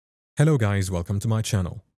Hello guys, welcome to my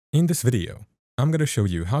channel. In this video, I'm gonna show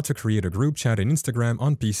you how to create a group chat in Instagram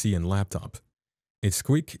on PC and laptop. It's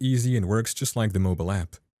quick, easy, and works just like the mobile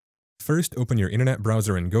app. First, open your internet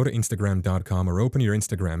browser and go to Instagram.com or open your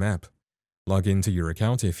Instagram app. Log into your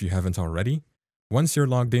account if you haven't already. Once you're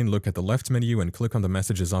logged in, look at the left menu and click on the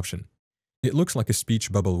Messages option. It looks like a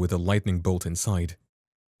speech bubble with a lightning bolt inside.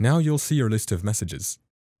 Now you'll see your list of messages.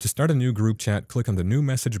 To start a new group chat, click on the New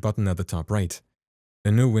Message button at the top right. A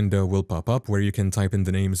new window will pop up where you can type in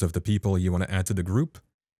the names of the people you want to add to the group.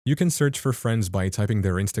 You can search for friends by typing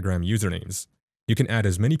their Instagram usernames. You can add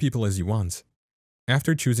as many people as you want.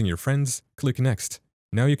 After choosing your friends, click Next.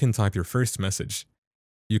 Now you can type your first message.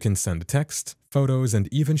 You can send text, photos,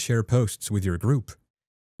 and even share posts with your group.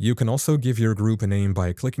 You can also give your group a name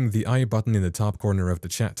by clicking the I button in the top corner of the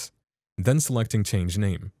chat, then selecting Change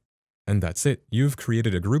Name. And that's it, you've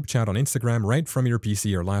created a group chat on Instagram right from your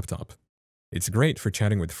PC or laptop. It's great for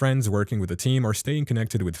chatting with friends, working with a team, or staying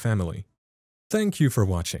connected with family. Thank you for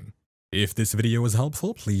watching. If this video was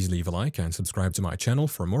helpful, please leave a like and subscribe to my channel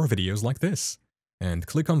for more videos like this. And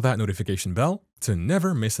click on that notification bell to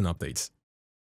never miss an update.